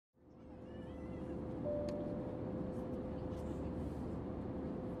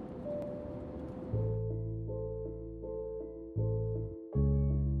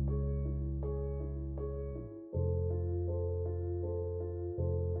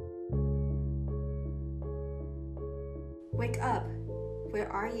Wake up.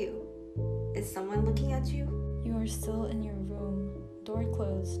 Where are you? Is someone looking at you? You are still in your room, door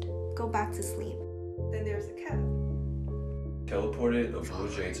closed. Go back to sleep. Then there's a cat. Teleported a blue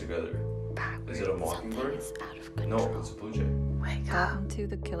jay together. Is it a mockingbird? No, it's a blue jay. Got into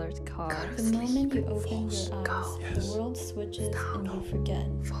the killer's car. The moment you open your eyes, Yes. the world switches and you forget.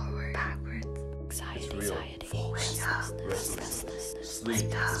 Forward, backwards. Anxiety, It's real. restlessness,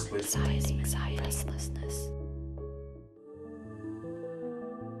 Sleep. anxiety, restlessness.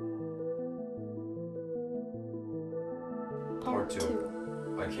 Part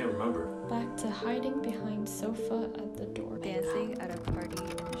 2. I can't remember. Back to hiding behind sofa at the door. Dancing at a party,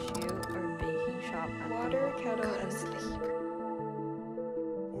 shoe or baking shop at Water, the kettle, Go to and sleep.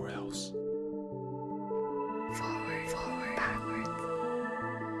 Or else. Forward, backwards.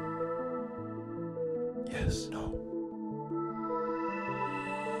 Yes. No.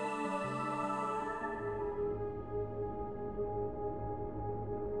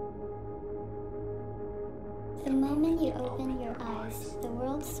 The moment you open your eyes, the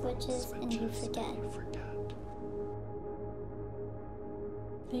world switches and you forget.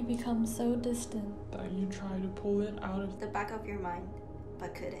 They become so distant that you try to pull it out of The back of your mind,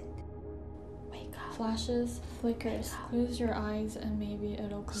 but couldn't. Wake up. Flashes, flickers. Close your eyes and maybe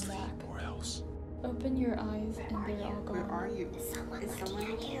it'll come back. Or else. Open your eyes and they're all gone. Where are you? Is someone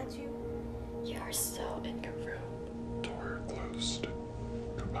looking at you? You are still in your room. Door closed.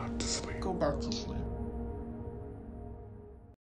 Go back to sleep. Go back to sleep.